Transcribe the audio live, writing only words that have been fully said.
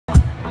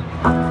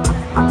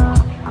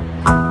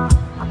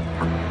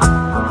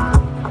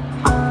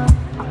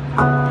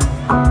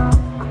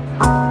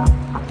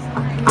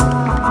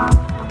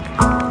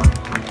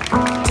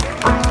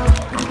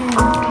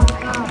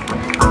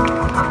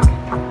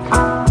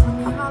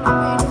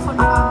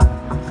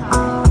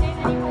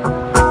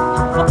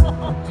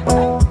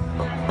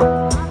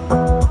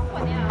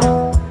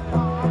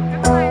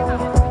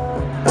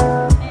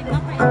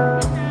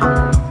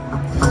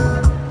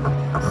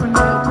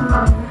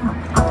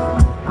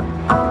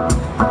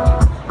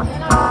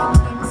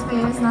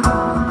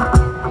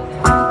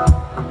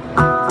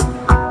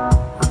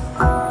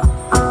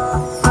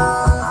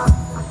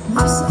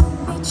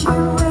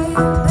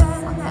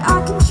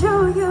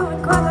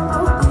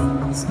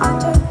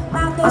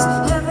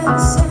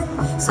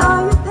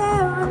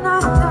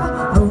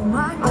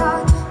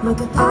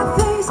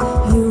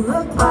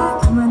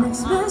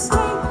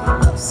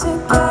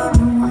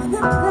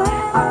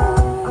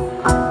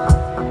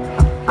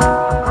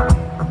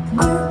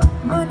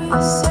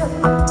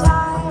shouldn't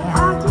die.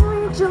 I can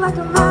read you like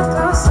a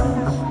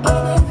magazine.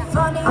 Ain't it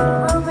funny?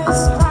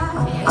 Rumors fly.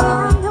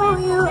 Yeah, I know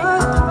you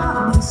heard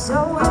about me, so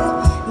wait.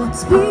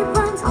 Let's be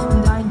friends.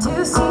 I'm dying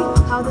to see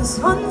how this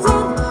one's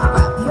in.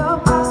 Wrap your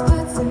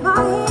passports in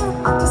my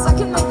hand, 'cause I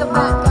can make the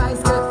bad guys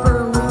good for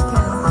a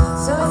weekend.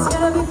 So it's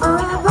gonna be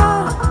forever,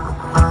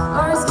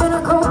 or it's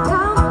gonna go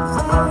down in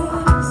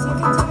flames. You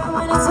can tell me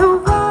when it's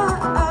over,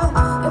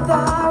 if the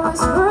high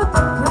was worth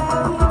the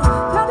pain.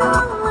 Got a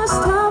long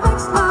list of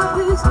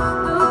ex-lovers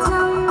who'll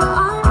tell you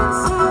I'm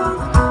insane,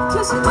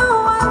 'cause you know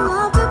I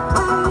love the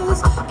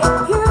place. If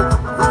you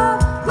love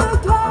the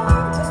game,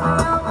 'cause we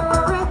all know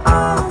we're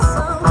reckless,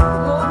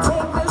 we'll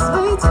take this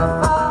way too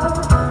far.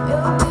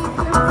 It'll leave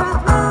you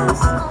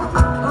breathless,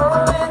 or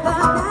with a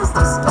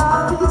nasty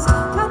scars.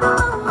 Got a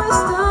long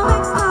list of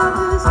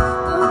ex-lovers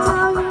who'll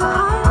tell you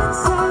I'm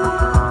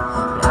insane,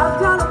 but I've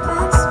got a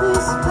blank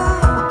space,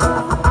 baby.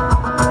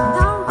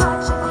 Now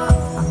write your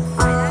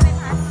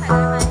name.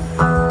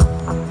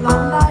 ร้อ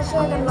งได้ช่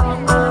วยกันร้อง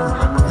ด้วยนะค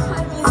ะไม่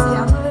มีเสีย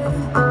งเลย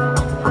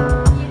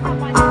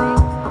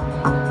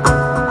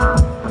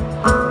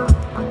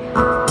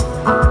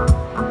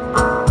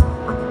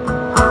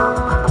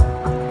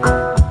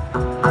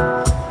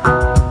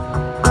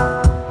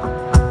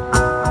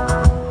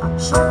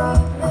Cherry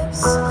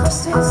lips,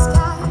 crystal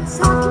skies.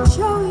 I can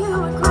show you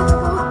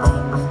incredible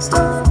things.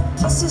 Stolen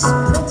kisses,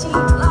 pretty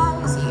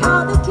lies.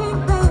 You're the king,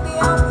 baby,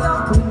 I'm your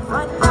queen.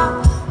 Find out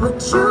what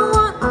you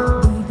want.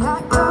 Be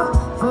that girl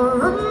for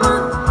a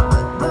month,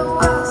 but the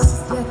West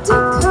yet to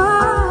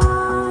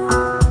come.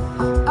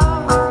 Oh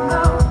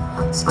no,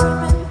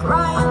 screaming,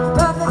 crying,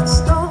 perfect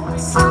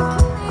storms. I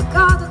can make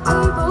all the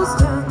tables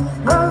turn.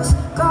 Rose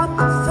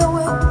garden filled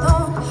with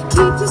thorn.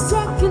 Keep you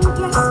second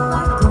guessing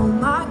like, oh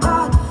my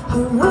God,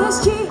 who is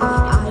she?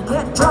 I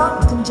get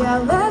drunk and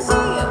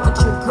jealousy, but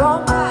you go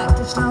back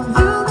each time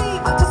you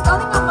leave. Cause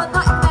calling on my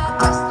nightmare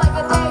dressed like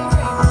a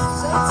daydream.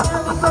 So it's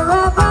gonna be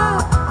forever,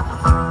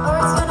 or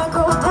it's gonna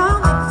go down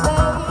in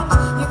flames.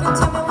 You can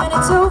tell me when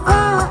it's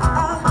over,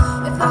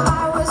 if the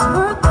high was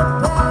worth the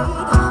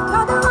pain.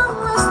 Got a long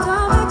list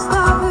of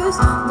ex-lovers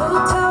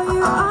who'll tell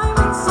you I'm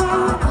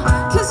insane,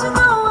 'cause you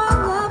know I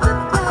love the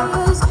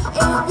players,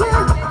 and you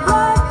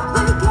love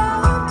the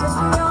game. 'Cause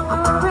we all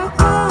know we're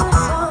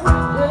reckless,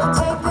 we'll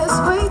take this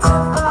way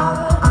too far.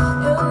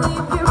 It'll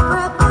leave you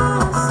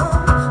breathless,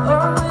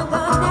 or with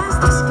a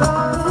nasty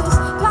scars.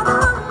 Got a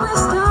long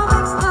list of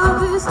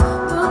ex-lovers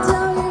who'll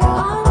tell you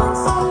I'm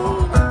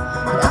insane,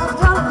 but I've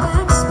got a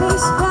blank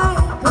space,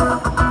 baby.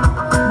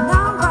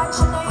 Now write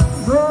your name.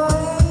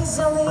 Boys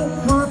only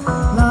want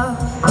love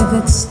if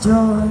it's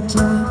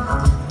Georgia.